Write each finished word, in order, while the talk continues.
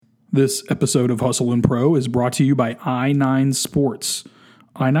This episode of Hustle and Pro is brought to you by i9 Sports.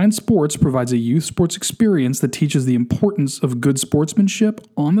 i9 Sports provides a youth sports experience that teaches the importance of good sportsmanship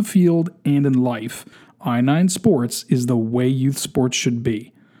on the field and in life. i9 Sports is the way youth sports should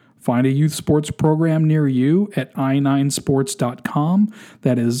be. Find a youth sports program near you at i9sports.com.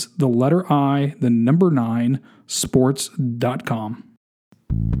 That is the letter I, the number 9, sports.com.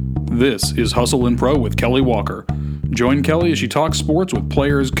 This is Hustle and Pro with Kelly Walker. Join Kelly as she talks sports with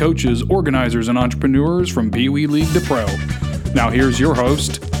players, coaches, organizers, and entrepreneurs from Pee Wee League to Pro. Now here's your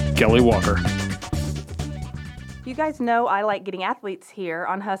host, Kelly Walker. You guys know I like getting athletes here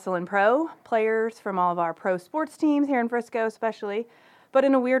on Hustle and Pro, players from all of our pro sports teams here in Frisco especially. But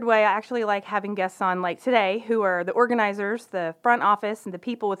in a weird way, I actually like having guests on like today who are the organizers, the front office, and the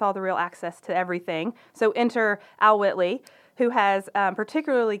people with all the real access to everything. So enter Al Whitley, who has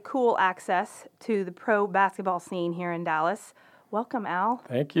particularly cool access to the pro basketball scene here in Dallas. Welcome, Al.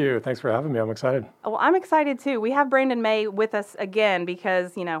 Thank you. Thanks for having me. I'm excited. Well, I'm excited too. We have Brandon May with us again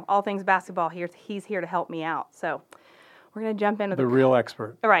because, you know, all things basketball here, he's here to help me out. So we're going to jump into the real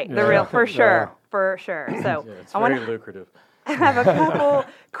expert. Right, the real, for sure, for sure. So yeah, it's very lucrative. I have a couple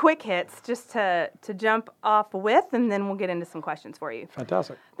quick hits just to jump off with, and then we'll get into some questions for you.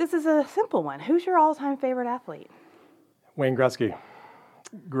 Fantastic. This is a simple one. Who's your all-time favorite athlete? Wayne Gretzky.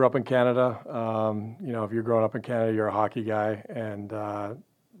 Grew up in Canada. If you're growing up in Canada, you're a hockey guy, and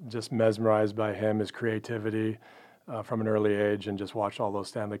just mesmerized by him, his creativity from an early age, and just watched all those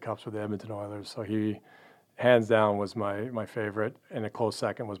Stanley Cups with the Edmonton Oilers. So he, hands down, was my favorite, and a close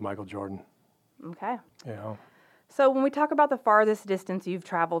second was Michael Jordan. Okay. You know. So when we talk about the farthest distance you've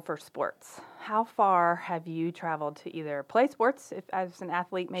traveled for sports, how far have you traveled to either play sports, if as an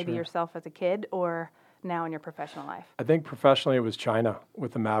athlete, maybe yourself as a kid, or now in your professional life? I think professionally it was China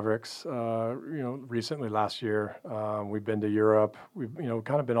with the Mavericks. Recently last year, we've been to Europe. We've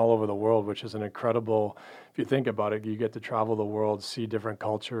kind of been all over the world, which is an incredible. If you think about it, you get to travel the world, see different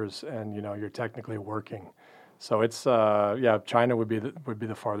cultures, and you're technically working. So it's China would be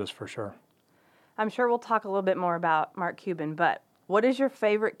the farthest for sure. I'm sure we'll talk a little bit more about Mark Cuban, but what is your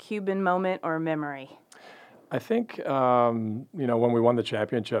favorite Cuban moment or memory? I think, when we won the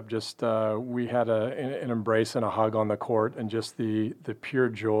championship, just we had an embrace and a hug on the court, and just the pure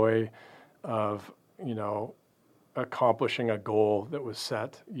joy of, accomplishing a goal that was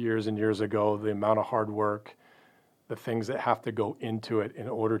set years and years ago, the amount of hard work, the things that have to go into it in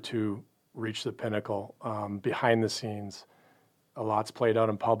order to reach the pinnacle, behind the scenes. A lot's played out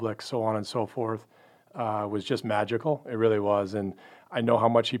in public, so on and so forth, was just magical. It really was. And I know how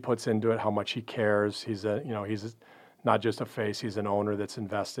much he puts into it, how much he cares. He's not just a face, he's an owner that's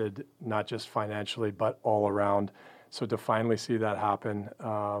invested, not just financially, but all around. So to finally see that happen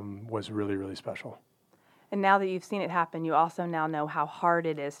was really, really special. And now that you've seen it happen, you also now know how hard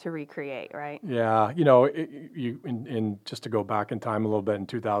it is to recreate, right? Yeah. Just to go back in time a little bit, in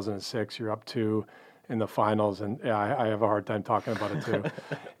 2006, you're up to in the finals, and I have a hard time talking about it too.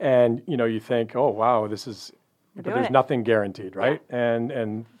 And you think, oh wow, but there's nothing guaranteed, right? Yeah.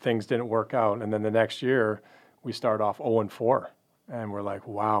 And things didn't work out, and then the next year we start off 0-4, and we're like,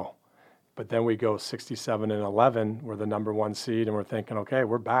 wow. But then we go 67-11, we're the number 1 seed, and we're thinking, okay,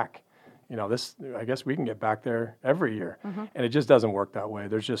 we're back. I guess we can get back there every year, and it just doesn't work that way.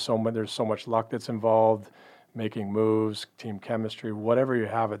 There's just there's so much luck that's involved. Making moves, team chemistry, whatever you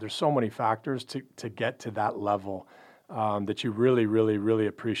have it. There's so many factors to get to that level that you really, really, really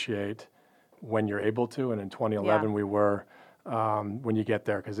appreciate when you're able to. And in 2011, we were when you get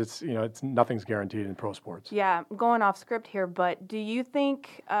there, because it's nothing's guaranteed in pro sports. Yeah, going off script here, but do you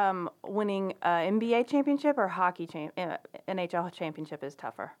think winning an NBA championship or NHL championship is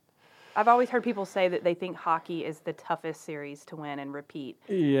tougher? I've always heard people say that they think hockey is the toughest series to win and repeat.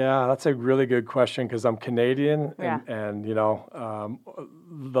 Yeah, that's a really good question, because I'm Canadian, and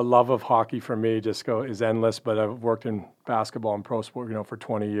the love of hockey for me is endless. But I've worked in basketball and pro sport, for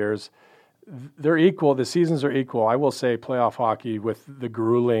 20 years. They're equal. The seasons are equal. I will say playoff hockey, with the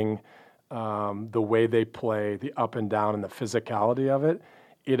grueling, the way they play, the up and down, and the physicality of it.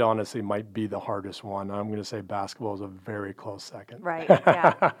 It honestly might be the hardest one. I'm going to say basketball is a very close second. Right,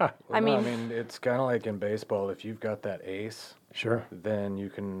 yeah. I mean, it's kind of like in baseball. If you've got that ace, then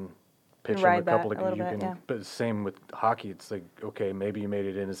you can pitch him a couple of games. But same with hockey. It's like, okay, maybe you made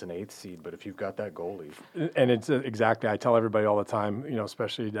it in as an 8th seed, but if you've got that goalie. And it's exactly, I tell everybody all the time,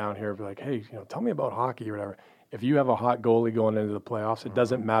 especially down here, be like, hey, tell me about hockey or whatever. If you have a hot goalie going into the playoffs, it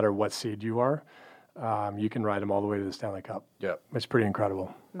doesn't matter what seed you are. You can ride them all the way to the Stanley Cup. Yeah. It's pretty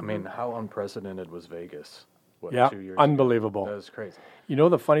incredible. I mean, how unprecedented was Vegas? 2 years unbelievable. Ago. That was crazy. You know,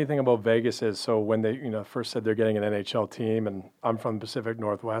 the funny thing about Vegas is, so when they, first said they're getting an NHL team, and I'm from the Pacific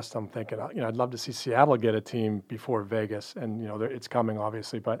Northwest, I'm thinking, I'd love to see Seattle get a team before Vegas, and, it's coming,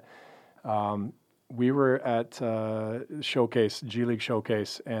 obviously, but we were at Showcase, G League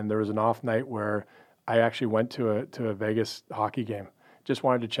Showcase, and there was an off night where I actually went to a Vegas hockey game. Just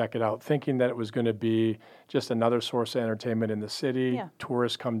wanted to check it out, thinking that it was going to be just another source of entertainment in the city. Yeah.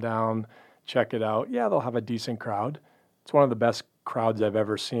 Tourists come down, check it out. Yeah, they'll have a decent crowd. It's one of the best crowds I've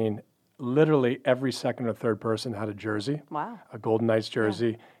ever seen. Literally every second or third person had a jersey. Wow. A Golden Knights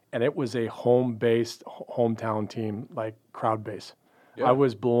jersey. Yeah. And it was a home-based, hometown team, like crowd base. Yeah. I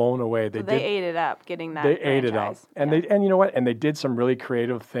was blown away. They ate it up, getting that. They ate it up, and and you know what? And they did some really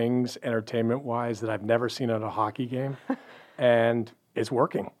creative things, entertainment-wise, that I've never seen at a hockey game, and it's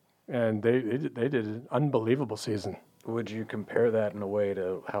working. And they did an unbelievable season. Would you compare that in a way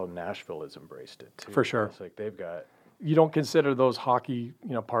to how Nashville has embraced it too? For sure. It's like they've got. You don't consider those hockey,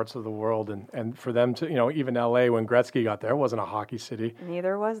 parts of the world, and for them to, even LA when Gretzky got there, it wasn't a hockey city.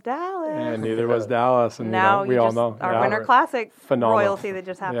 Neither was Dallas. And neither was Dallas, and now we all know our Winter Classic phenomenal royalty that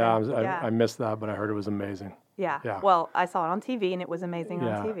just happened. Yeah, I missed that, but I heard it was amazing. Yeah. Well, I saw it on TV, and it was amazing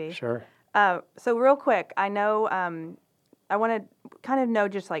on TV. Yeah, sure. So real quick, I know I want to kind of know,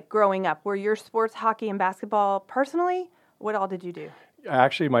 just like growing up, were your sports hockey and basketball personally? What all did you do?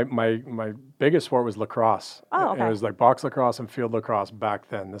 Actually, my biggest sport was lacrosse. Oh, okay. It was like box lacrosse and field lacrosse back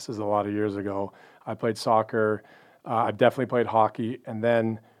then. This is a lot of years ago. I played soccer. I definitely played hockey, and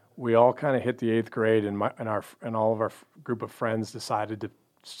then we all kind of hit the 8th grade, and all of our group of friends decided to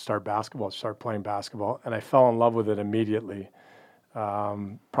start playing basketball, and I fell in love with it immediately.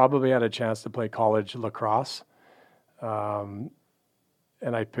 Probably had a chance to play college lacrosse.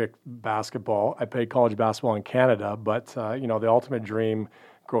 And I picked basketball. I played college basketball in Canada, but the ultimate dream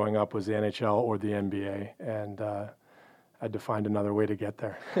growing up was the NHL or the NBA, and I had to find another way to get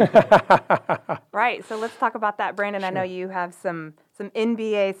there. Right. So let's talk about that, Brandon. Sure. I know you have some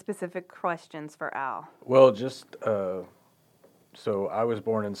NBA specific questions for Al. Well, just so I was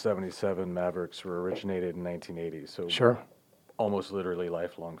born in '77. Mavericks were originated in 1980. So sure, almost literally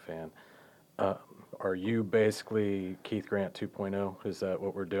lifelong fan. Are you basically Keith Grant 2.0? Is that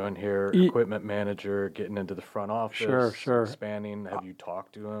what we're doing here? Equipment manager, getting into the front office, sure. Expanding. Have you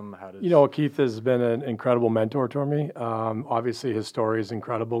talked to him? How does Keith has been an incredible mentor to me. Obviously, his story is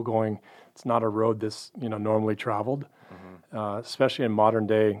incredible. It's not a road that's normally traveled, especially in modern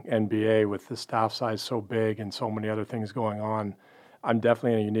day NBA with the staff size so big and so many other things going on. I'm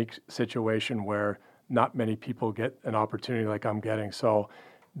definitely in a unique situation where not many people get an opportunity like I'm getting. So.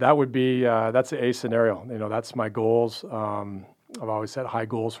 That would be that's the A scenario. That's my goals. I've always set high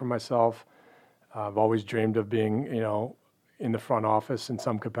goals for myself. I've always dreamed of being, in the front office in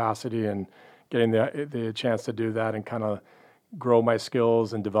some capacity and getting the chance to do that and kind of grow my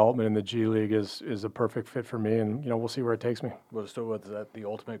skills and development in the G League is a perfect fit for me. And we'll see where it takes me. Well, so was that the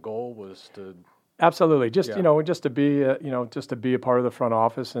ultimate goal was to? Absolutely. Just to be a part of the front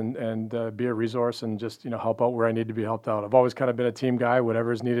office and be a resource and just help out where I need to be helped out. I've always kind of been a team guy.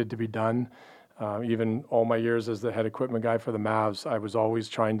 Whatever is needed to be done. Even all my years as the head equipment guy for the Mavs, I was always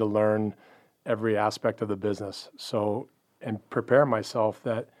trying to learn every aspect of the business. So and prepare myself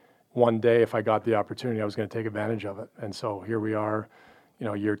that one day, if I got the opportunity, I was going to take advantage of it. And so here we are.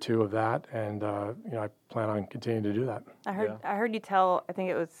 Year 2 of that, and I plan on continuing to do that. I heard you tell, I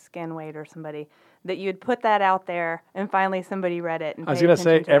think it was Skinwade or somebody, that you had put that out there, and finally somebody read it. And I was going to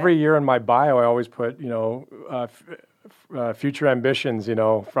say every year in my bio, I always put future ambitions,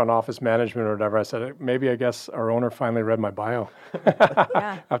 front office management or whatever. I said I guess our owner finally read my bio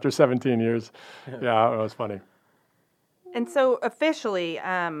after 17 years. Yeah, it was funny. And so officially.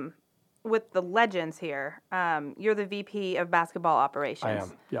 With the Legends here, you're the VP of Basketball Operations. I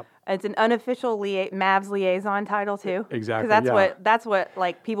am. Yep. It's an unofficial Mavs liaison title too. Exactly. Because that's what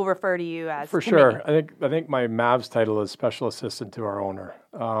like people refer to you as. For sure. I think my Mavs title is special assistant to our owner.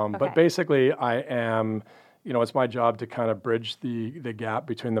 But basically, I am. It's my job to kind of bridge the gap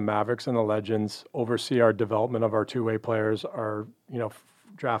between the Mavericks and the Legends, oversee our development of our two-way players, our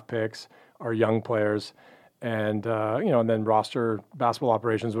draft picks, our young players. And and then roster basketball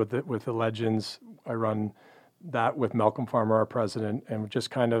operations with the Legends. I run that with Malcolm Farmer, our president, and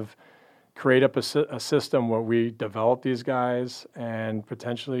just kind of create up a system where we develop these guys and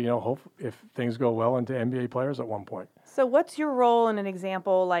potentially, hope if things go well, into NBA players at one point. So, what's your role in an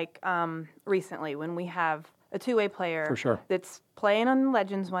example like recently when we have a two-way player for sure that's playing on the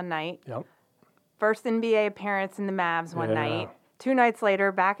Legends one night, first NBA appearance in the Mavs one night? 2 nights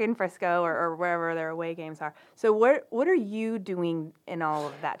later, back in Frisco or wherever their away games are. So what are you doing in all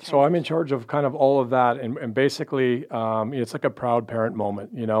of that transition? So I'm in charge of kind of all of that, and basically it's like a proud parent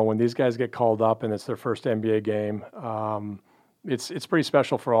moment. When these guys get called up and it's their first NBA game, it's pretty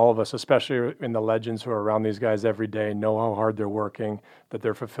special for all of us, especially in the legends who are around these guys every day, know how hard they're working, that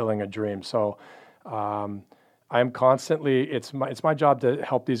they're fulfilling a dream. So I'm constantly, it's my job to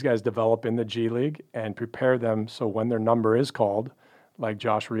help these guys develop in the G League and prepare them so when their number is called, like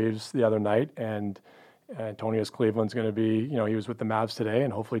Josh Reeves the other night, and Antonius Cleveland's going to be, he was with the Mavs today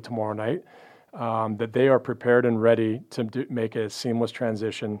and hopefully tomorrow night, that they are prepared and ready to make a seamless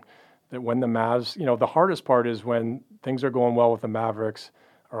transition, that when the Mavs, the hardest part is when things are going well with the Mavericks,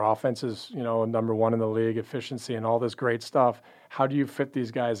 our offense is, number one in the league, efficiency and all this great stuff. How do you fit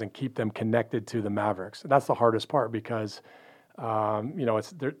these guys and keep them connected to the Mavericks? That's the hardest part because,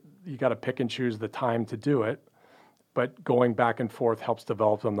 you got to pick and choose the time to do it, but going back and forth helps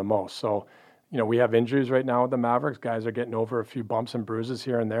develop them the most. So, we have injuries right now with the Mavericks. Guys are getting over a few bumps and bruises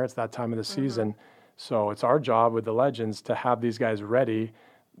here and there. It's that time of the season. So it's our job with the Legends to have these guys ready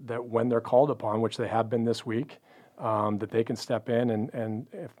that when they're called upon, which they have been this week, that they can step in and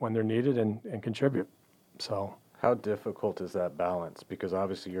if when they're needed and contribute. So how difficult is that balance? Because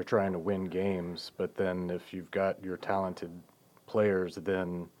obviously you're trying to win games, but then if you've got your talented players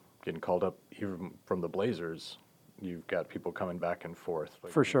then getting called up even from the Blazers, you've got people coming back and forth.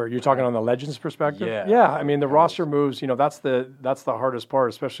 For sure. You're talking on the Legends perspective? Yeah. Yeah. I mean, the roster moves, that's the hardest part,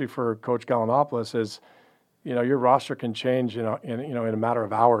 especially for Coach Gallinopoulos is, your roster can change in a matter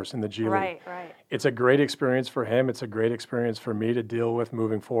of hours in the G League. Right. It's a great experience for him. It's a great experience for me to deal with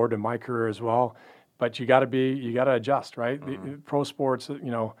moving forward in my career as well. But you got to adjust, right? The pro sports,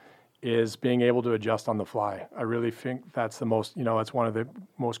 is being able to adjust on the fly. I really think that's the most, it's one of the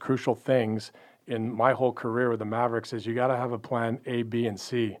most crucial things in my whole career with the Mavericks is you got to have a plan A, B, and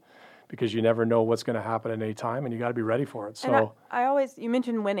C because you never know what's going to happen at any time and you got to be ready for it. So you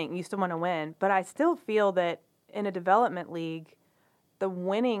mentioned winning. You still want to win, but I still feel that in a development league, the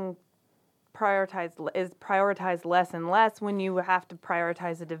winning is prioritized less and less when you have to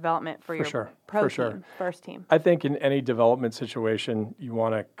prioritize the development for your pro team, first team. I think in any development situation, you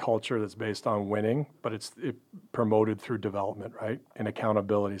want a culture that's based on winning, but it's promoted through development, right, and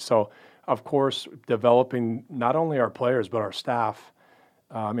accountability. So, of course, developing not only our players but our staff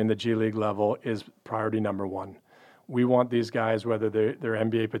in the G League level is priority number one. We want these guys, whether their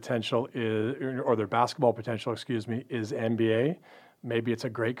NBA potential is or their basketball potential, is NBA. Maybe it's a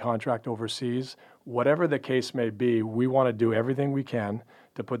great contract overseas. Whatever the case may be, we want to do everything we can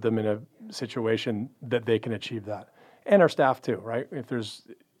to put them in a situation that they can achieve that. And our staff too, right? If there's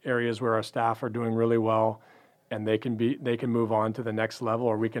areas where our staff are doing really well and they can move on to the next level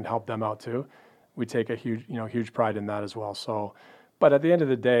or we can help them out too, we take a huge pride in that as well. So, but at the end of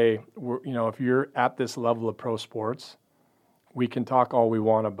the day, if you're at this level of pro sports, we can talk all we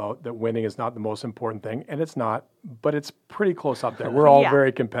want about that winning is not the most important thing, and it's not, but it's pretty close up there. We're all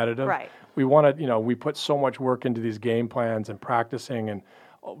very competitive. Right. We want to, we put so much work into these game plans and practicing and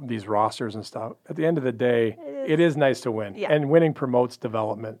these rosters and stuff. At the end of the day, it is nice to win, and winning promotes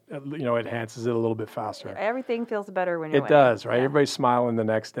development. Enhances it a little bit faster. Everything feels better when you're winning. It does, right? Yeah. Everybody's smiling the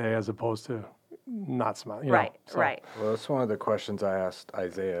next day as opposed to not smiling. Right. Well, that's one of the questions I asked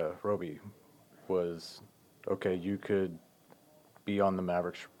Isaiah Roby was, okay, you could be on the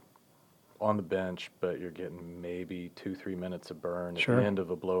Mavericks on the bench, but you're getting maybe 2-3 minutes of burn at the end of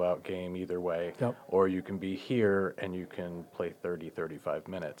a blowout game either way. Yep. Or you can be here and you can play 30-35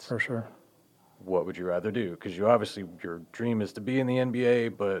 minutes. For sure. What would you rather do? Because your dream is to be in the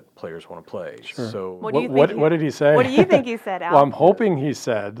NBA, but players want to play. Sure. So what did he say? What do you think he said, Al? Well, I'm hoping he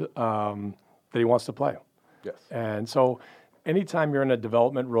said that he wants to play. Yes. And so anytime you're in a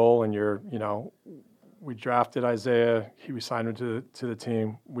development role and you're, we drafted Isaiah. We signed him to the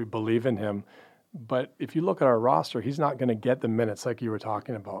team. We believe in him. But if you look at our roster, he's not going to get the minutes like you were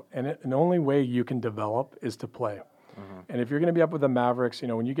talking about. And the only way you can develop is to play. Mm-hmm. And if you're going to be up with the Mavericks,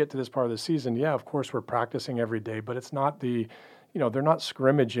 when you get to this part of the season, of course we're practicing every day, but it's not they're not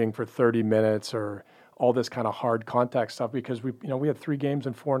scrimmaging for 30 minutes or all this kind of hard contact stuff because we have 3 games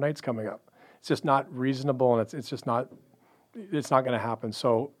and 4 nights coming up. It's just not reasonable, and it's not going to happen.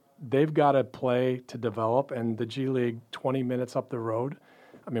 So they've got to play to develop, and the G League 20 minutes up the road,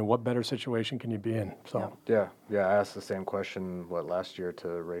 I mean, what better situation can you be in? So Yeah, I asked the same question, last year to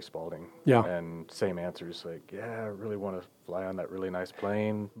Ray Spalding. Yeah. And same answers, I really want to fly on that really nice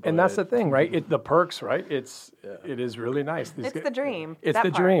plane. And that's the thing, right? The perks, right? It is really nice. It's the dream. It's the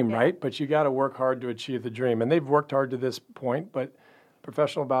dream, right? But you got to work hard to achieve the dream. And they've worked hard to this point, but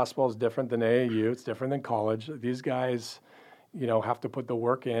professional basketball is different than AAU. It's different than college. These guys, have to put the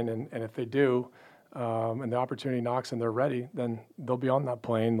work in, and if they do, and the opportunity knocks and they're ready, then they'll be on that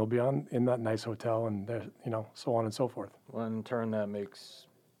plane, they'll be in that nice hotel, and so on and so forth. Well, in turn, that makes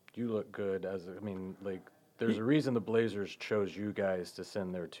you look good there's a reason the Blazers chose you guys to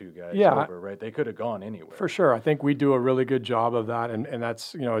send their 2 guys over, right? They could have gone anywhere. For sure. I think we do a really good job of that, and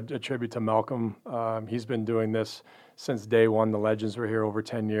that's, a tribute to Malcolm. He's been doing this since day one. The Legends were here over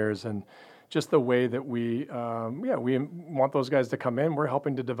 10 years, and just the way that we want those guys to come in. We're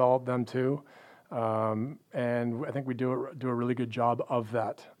helping to develop them too. And I think we do a really good job of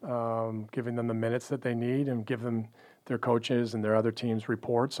that, giving them the minutes that they need and give them their coaches and their other teams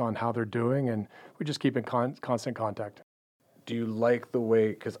reports on how they're doing, and we just keep in constant contact. Do you like the way,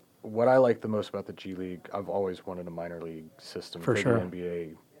 because what I like the most about the G League, I've always wanted a minor league system for sure. The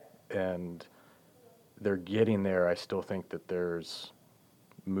NBA, and they're getting there. I still think that there's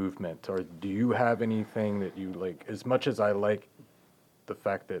movement. Or do you have anything that you like, as much as I like the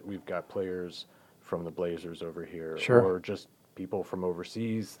fact that we've got players from the Blazers over here, sure. or just people from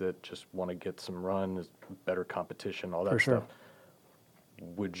overseas that just want to get some run, better competition, all that For sure. stuff.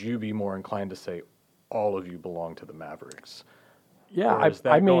 Would you be more inclined to say all of you belong to the Mavericks? Yeah, or is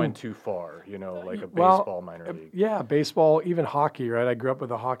that going too far, like a baseball minor league? Yeah, baseball, even hockey, right? I grew up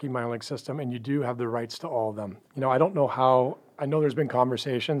with a hockey minor league system, and you do have the rights to all of them. I don't know how, I know there's been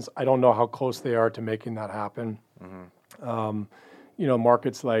conversations. I don't know how close they are to making that happen. Mm-hmm.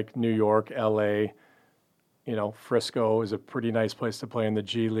 Markets like New York, LA, Frisco is a pretty nice place to play in the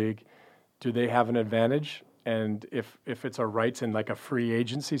G League. Do they have an advantage? And if it's a rights in like a free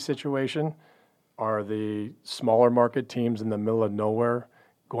agency situation, are the smaller market teams in the middle of nowhere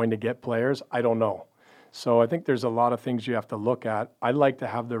going to get players? I don't know. So I think there's a lot of things you have to look at. I like to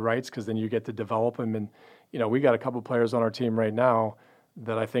have the rights because then you get to develop them. And, we got a couple players on our team right now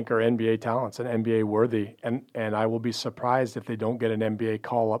that I think are NBA talents and NBA worthy. And I will be surprised if they don't get an NBA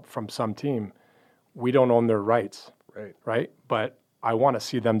call up from some team. We don't own their rights, right? But I want to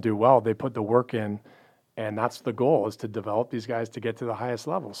see them do well. They put the work in, and that's the goal, is to develop these guys to get to the highest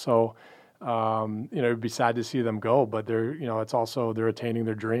level. So, it'd be sad to see them go, but they're, it's also they're attaining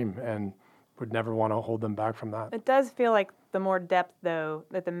their dream, and would never want to hold them back from that. It does feel like the more depth, though,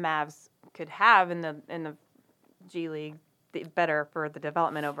 that the Mavs could have in the G League, the better for the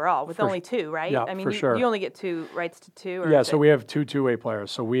development overall. With only 2, right? Yeah, I mean, for sure. You only get 2 rights to 2. Or yeah, so we have 2 two-way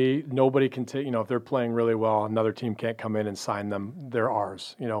players. So nobody can take, if they're playing really well, another team can't come in and sign them. They're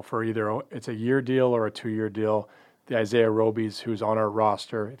ours, for either it's a year deal or a 2-year deal. The Isaiah Robies, who's on our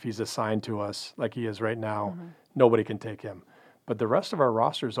roster, if he's assigned to us like he is right now, nobody can take him. But the rest of our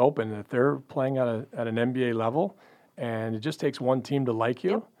roster is open. If they're playing at an NBA level, and it just takes one team to like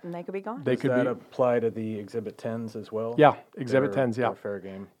you, and they could be gone. Does that apply to the Exhibit 10s as well? Yeah, Exhibit 10s, yeah. Fair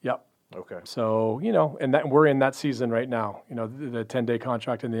game. Yep. Okay. So, and that we're in that season right now. The 10-day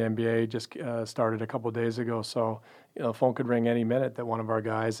contract in the NBA just started a couple of days ago. So, the phone could ring any minute that one of our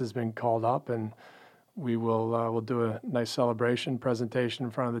guys has been called up, and we will we'll do a nice celebration presentation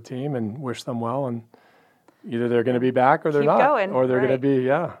in front of the team and wish them well. And either they're going to be back or they're not, or they're going to be,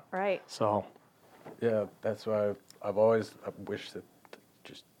 Right. So, yeah, that's why I've always wished that,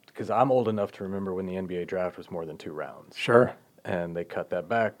 just because I'm old enough to remember when the NBA draft was more than 2 rounds. Sure. And they cut that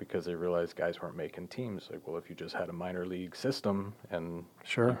back because they realized guys weren't making teams. Like, well, if you just had a minor league system and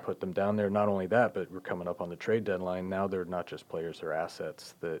you put them down there, not only that, but we're coming up on the trade deadline. Now they're not just players, they're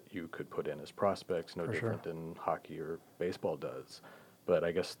assets that you could put in as prospects, no different than hockey or baseball does. But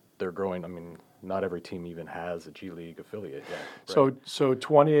I guess they're growing. I mean, not every team even has a G League affiliate yet. Right? So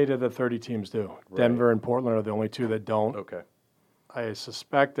 28 of the 30 teams do. Right. Denver and Portland are the only 2 that don't. Okay. I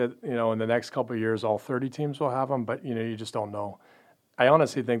suspect that, in the next couple of years, all 30 teams will have them, but, you just don't know. I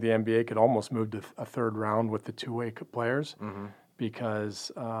honestly think the NBA could almost move to a 3rd round with the 2-way players because,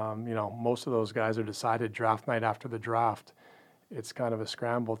 most of those guys are decided draft night after the draft. It's kind of a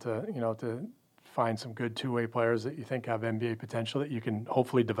scramble to find some good 2-way players that you think have NBA potential that you can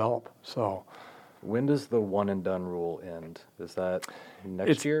hopefully develop. So, when does the one and done rule end? Is that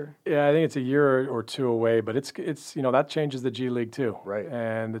next year? Yeah, I think it's a year or 2 away, but it's that changes the G League too. Right.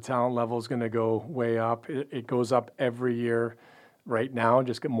 And the talent level is going to go way up. It goes up every year right now.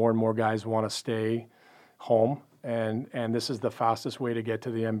 Just get more and more guys want to stay home. And this is the fastest way to get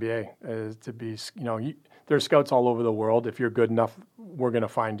to the NBA is to be, there's scouts all over the world. If you're good enough, we're going to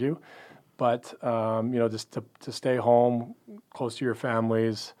find you. But, just to stay home, close to your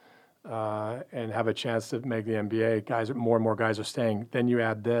families, and have a chance to make the NBA, more and more guys are staying. Then you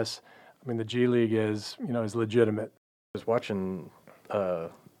add this. I mean, the G League is legitimate. I was watching the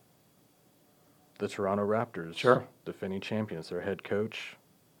Toronto Raptors, defending champions, their head coach.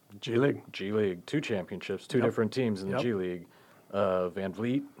 G League. 2 championships, 2 different teams in the G League. Van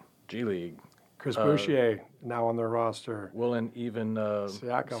Vliet, G League. Chris Boucher, now on their roster. Well, and even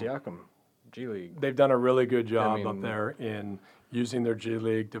Siakam, G League. They've done a really good job up there in using their G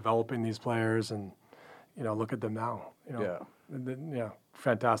League, developing these players, and, look at them now.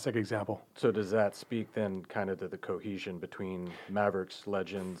 Fantastic example. So does that speak then kind of to the cohesion between Mavericks,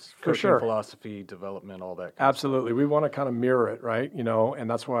 Legends, For coaching sure. philosophy, development, all that kind Absolutely. We want to kind of mirror it, right? And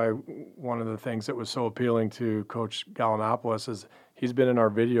that's why one of the things that was so appealing to Coach Gallinopoulos is he's been in our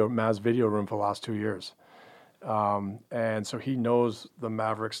Mavs video room for the last 2 years. And so he knows the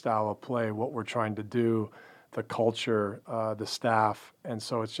Maverick style of play, what we're trying to do, the culture, the staff. And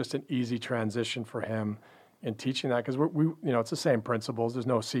so it's just an easy transition for him in teaching that, because it's the same principles. There's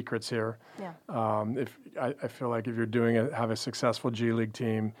no secrets here. Yeah. I feel like if you're have a successful G League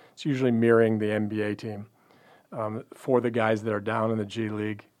team, it's usually mirroring the NBA team. For the guys that are down in the G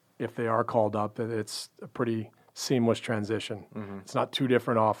League, if they are called up, it's a pretty seamless transition. Mm-hmm. It's not two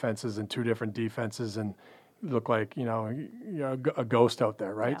different offenses and two different defenses, and you look like a ghost out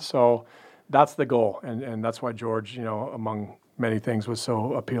there, right? Yeah. So that's the goal, and that's why George, among many things, was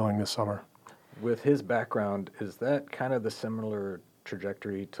so appealing this summer. With his background, is that kind of the similar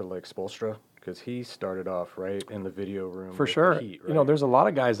trajectory to like Spoelstra? Because he started off right in the video room. For sure. The Heat, right? There's a lot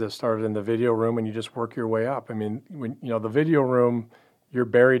of guys that started in the video room, and you just work your way up. I mean, when the video room, you're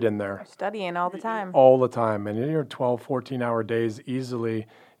buried in there. You're studying all the time. All the time. And you're 12, 14-hour days easily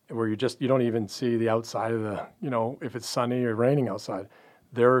where you don't even see the outside of the, if it's sunny or raining outside.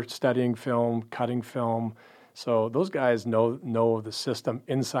 They're studying film, cutting film. So those guys know the system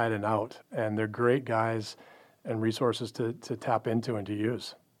inside and out, and they're great guys and resources to tap into and to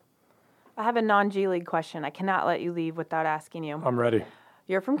use. I have a non-G League question. I cannot let you leave without asking you. I'm ready.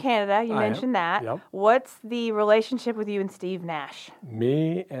 You're from Canada. You mentioned that. Yep. What's the relationship with you and Steve Nash?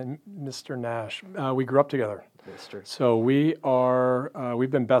 Me and Mr. Nash, we grew up together. Mr. So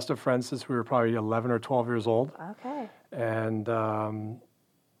we've been best of friends since we were probably 11 or 12 years old. Okay. And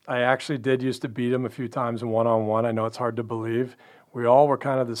I actually did used to beat him a few times in one-on-one. I know it's hard to believe. We all were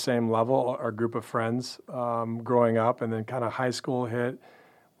kind of the same level, our group of friends growing up, and then kind of high school hit.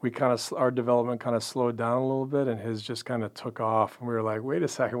 Our development kind of slowed down a little bit, and his just kind of took off. And we were like, wait a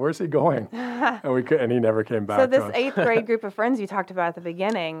second, where's he going? And he never came back. So this 8th grade group of friends you talked about at the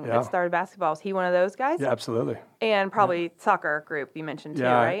beginning that started basketball, was he one of those guys? Yeah, absolutely. And probably soccer group you mentioned too,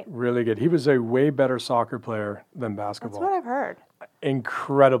 right? Yeah, really good. He was a way better soccer player than basketball. That's what I've heard.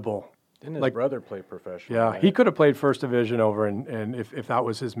 Incredible. Didn't his brother play professional? Yeah, right? he could have played first division over, and if that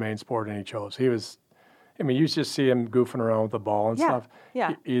was his main sport and he chose. He was, you just see him goofing around with the ball and stuff.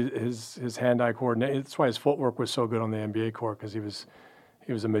 Yeah. His hand-eye coordination. That's why his footwork was so good on the NBA court, because he was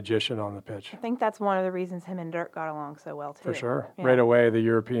a magician on the pitch. I think that's one of the reasons him and Dirk got along so well too. For sure. Yeah. Right away, the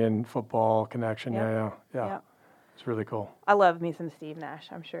European football connection. Yep. Yeah. Yep. It's really cool. I love me some Steve Nash.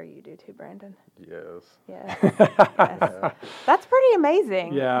 I'm sure you do too, Brandon. Yes. Yes. Yes. That's pretty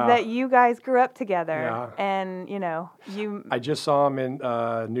amazing that you guys grew up together. Yeah. And, I just saw him in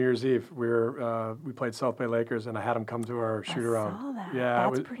New Year's Eve. We played South Bay Lakers, and I had him come to our shoot-around. I saw that. Yeah,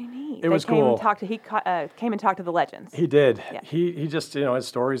 That's pretty neat. It was cool. He came and talked to the legends. He did. Yeah. He just, his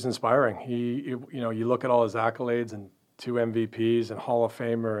story's inspiring. You look at all his accolades and 2 MVPs and Hall of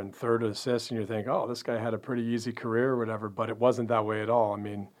Famer and 3rd assist, and you think, oh, this guy had a pretty easy career or whatever, but it wasn't that way at all. I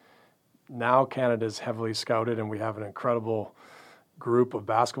mean, now Canada's heavily scouted, and we have an incredible group of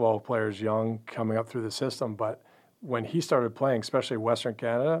basketball players, young, coming up through the system. But when he started playing, especially Western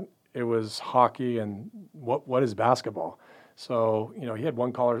Canada, it was hockey and what is basketball? So, he had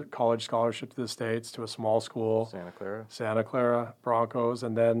one college scholarship to the States, to a small school. Santa Clara Broncos.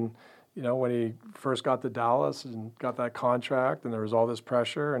 And then, when he first got to Dallas and got that contract, and there was all this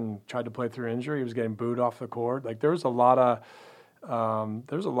pressure and tried to play through injury, he was getting booed off the court. Like, there's a lot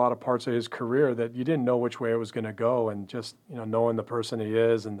of parts of his career that you didn't know which way it was going to go. And just, knowing the person he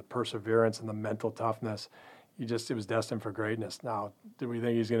is and the perseverance and the mental toughness, it was destined for greatness. Now, do we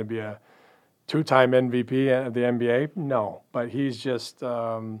think he's going to be a 2-time MVP of the NBA? No, but he's just,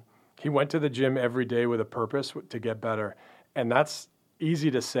 he went to the gym every day with a purpose to get better. And that's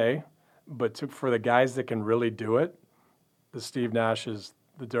easy to say, but for the guys that can really do it, the Steve Nashes,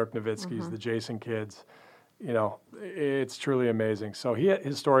 the Dirk Nowitzkis, the Jason Kidds, it's truly amazing. So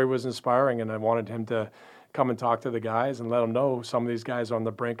his story was inspiring, and I wanted him to come and talk to the guys and let them know some of these guys are on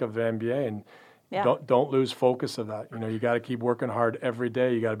the brink of the NBA, and don't lose focus of that. You got to keep working hard every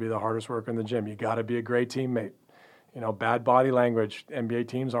day. You got to be the hardest worker in the gym. You got to be a great teammate. Bad body language. NBA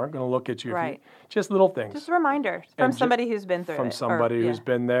teams aren't going to look at you. Right. Just little things. Just a reminder from somebody who's been through it. From somebody who's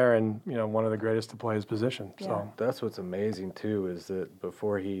been there, and, one of the greatest to play his position. Yeah. So that's what's amazing, too, is that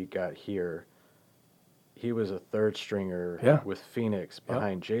before he got here, he was a third stringer with Phoenix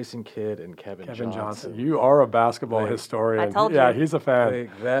behind Jason Kidd and Kevin Johnson. You are a basketball historian. I told you. Yeah, he's a fan.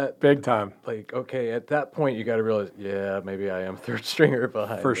 Like that, big time. Like, okay, at that point, you got to realize, maybe I am third stringer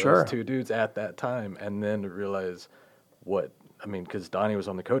behind those two dudes at that time. And then to realize because Donnie was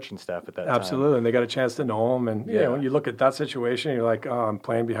on the coaching staff at that time. Absolutely, and they got a chance to know him. And when you look at that situation, you're like, oh, I'm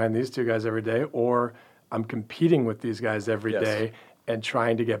playing behind these two guys every day, or I'm competing with these guys every day and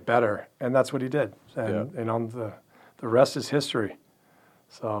trying to get better. And that's what he did. And on the rest is history.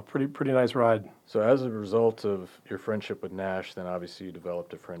 So pretty nice ride. So as a result of your friendship with Nash, then obviously you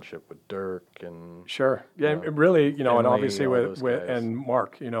developed a friendship with Dirk and really, and Finley, obviously with and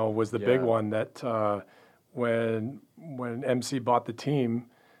Mark, was the big one that when MC bought the team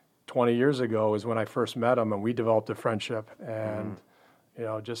 20 years ago is when I first met him, and we developed a friendship. And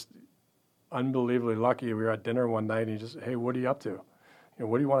just unbelievably lucky. We were at dinner one night, and he just, hey, what are you up to?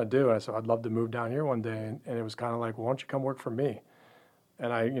 What do you want to do? And I said, I'd love to move down here one day. And it was kind of like, well, why don't you come work for me?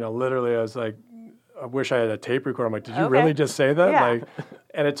 And I, literally, I was like, I wish I had a tape recorder. I'm like, did you really just say that? Yeah.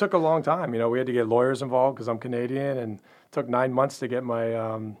 And it took a long time. We had to get lawyers involved because I'm Canadian, and it took 9 months to get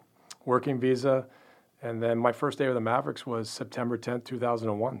my working visa. And then my first day with the Mavericks was September 10th,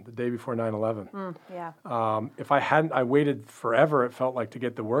 2001, the day before 9/11. If I waited forever, it felt like, to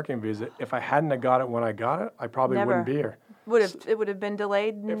get the working visa. If I hadn't have got it when I got it, I probably wouldn't be here. It would have been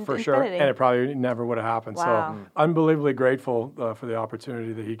delayed for sure, and it probably never would have happened. Wow. So unbelievably grateful for the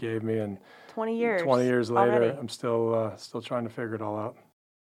opportunity that he gave me. And 20 years. 20 years later, already. I'm still trying to figure it all out.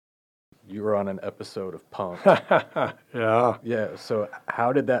 You were on an episode of Punk. Yeah. Yeah. So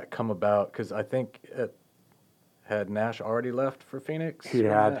how did that come about? Because I think had Nash already left for Phoenix? He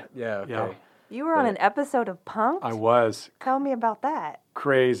had. Yeah. Okay. Yeah. You were on an episode of Punk? I was. Tell me about that.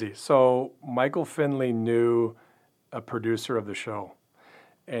 Crazy. So Michael Finley knew a producer of the show,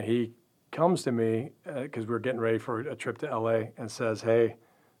 and he comes to me because we were getting ready for a trip to LA and says, hey,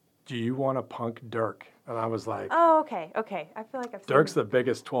 do you want to punk Dirk? And I was like, oh, okay. I feel like I've seen Dirk's the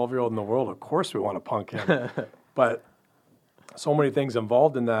biggest 12-year-old in the world. Of course we want to punk him. But so many things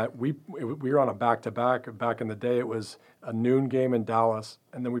involved in that. We were on a back-to-back. Back in the day, it was a noon game in Dallas,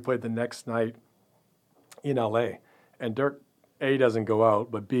 and then we played the next night in LA. And Dirk, A, doesn't go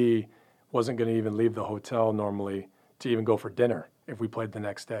out, but B, wasn't going to even leave the hotel normally to even go for dinner if we played the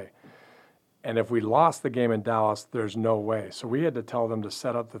next day. And if we lost the game in Dallas, there's no way. So we had to tell them to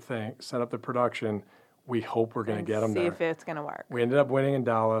set up the production. We hope we're going to get him there. See if it's going to work. We ended up winning in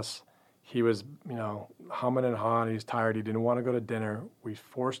Dallas. He was, humming and hawing. He's tired. He didn't want to go to dinner. We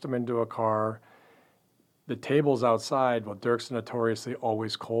forced him into a car. The table's outside. Well, Dirk's notoriously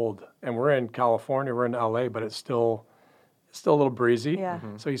always cold. And we're in California. We're in LA, but it's still a little breezy. Yeah.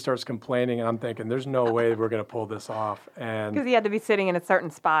 Mm-hmm. So he starts complaining, and I'm thinking, there's no way we're going to pull this off. And because he had to be sitting in a certain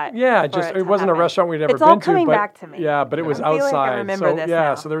spot. Yeah, it wasn't a restaurant we'd ever been to. It's all coming back to me. Yeah, but it was outside. Like I remember this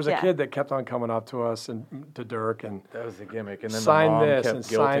now. So there was a kid that kept on coming up to us and to Dirk, and that was the gimmick. And then sign the mom this kept and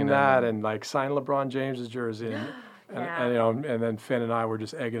sign that, him. and sign LeBron James's jersey. And then Finn and I were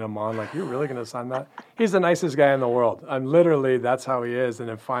just egging him on, like, you're really going to sign that? He's the nicest guy in the world. That's how he is. And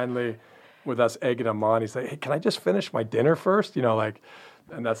then finally, with us egging him on, he's like, hey, can I just finish my dinner first?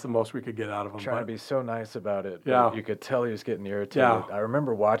 And that's the most we could get out of him. Trying to be so nice about it. Yeah. You could tell he was getting irritated. Yeah. I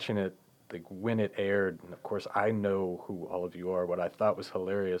remember watching it when it aired. And of course, I know who all of you are. What I thought was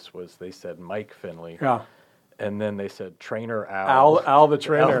hilarious was they said Mike Finley. Yeah. And then they said Trainer Al. Al the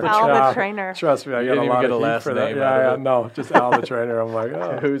trainer. Al the trainer. Trust me, I got a lot of heat for that. Yeah, no, just Al the trainer. I'm like,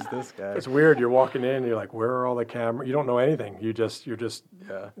 oh, who's this guy? It's weird. You're walking in, you're like, where are all the cameras? You don't know anything. You're just.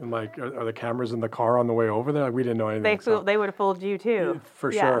 I'm like, are the cameras in the car on the way over there? Like, we didn't know anything. They would have fooled you too.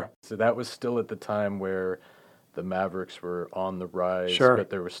 For sure. So that was still at the time where the Mavericks were on the rise. Sure.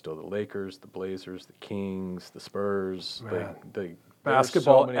 But there were still the Lakers, the Blazers, the Kings, the Spurs, the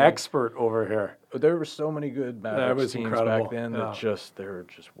basketball expert over here. There were so many good Mavericks teams incredible. back then that there were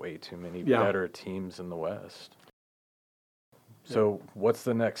just way too many better teams in the West. So what's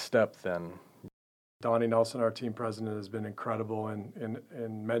the next step then? Donnie Nelson, our team president, has been incredible in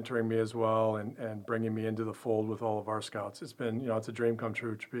mentoring me as well and bringing me into the fold with all of our scouts. It's been, it's a dream come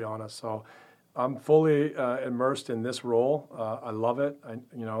true, to be honest. So I'm fully immersed in this role. I love it.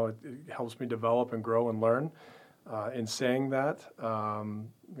 It helps me develop and grow and learn. In saying that,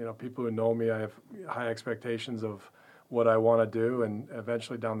 people who know me, I have high expectations of what I want to do and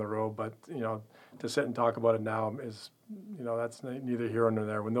eventually down the road. But, to sit and talk about it now is, that's neither here nor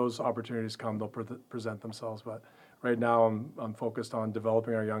there. When those opportunities come, they'll present themselves. But right now I'm focused on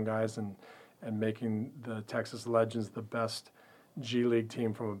developing our young guys and making the Texas Legends the best G League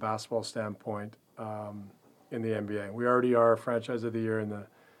team from a basketball standpoint in the NBA. We already are Franchise of the Year in the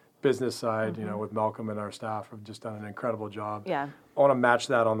business side, with Malcolm and our staff have just done an incredible job. Yeah. I want to match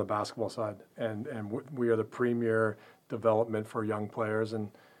that on the basketball side, and we are the premier development for young players, and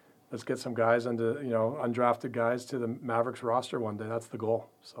let's get some guys into, undrafted guys to the Mavericks roster one day. That's the goal.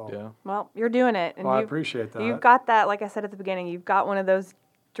 So yeah. Well, you're doing it. And I appreciate that. You've got that, like I said at the beginning, you've got one of those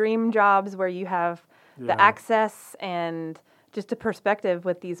dream jobs where you have the access and just a perspective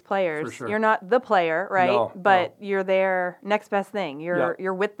with these players. For sure. You're not the player, right? No, but you're their next best thing.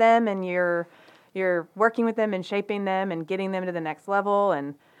 You're with them, and you're working with them and shaping them and getting them to the next level,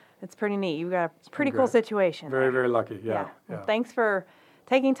 and it's pretty neat. You've got a pretty cool situation. Very, very lucky. Yeah. Well, thanks for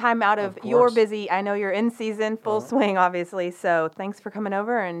taking time out of your busy, I know you're in season, full swing, obviously, so thanks for coming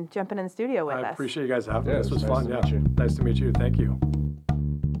over and jumping in the studio with us. I appreciate you guys having me. This was nice fun. Nice to meet you. Thank you.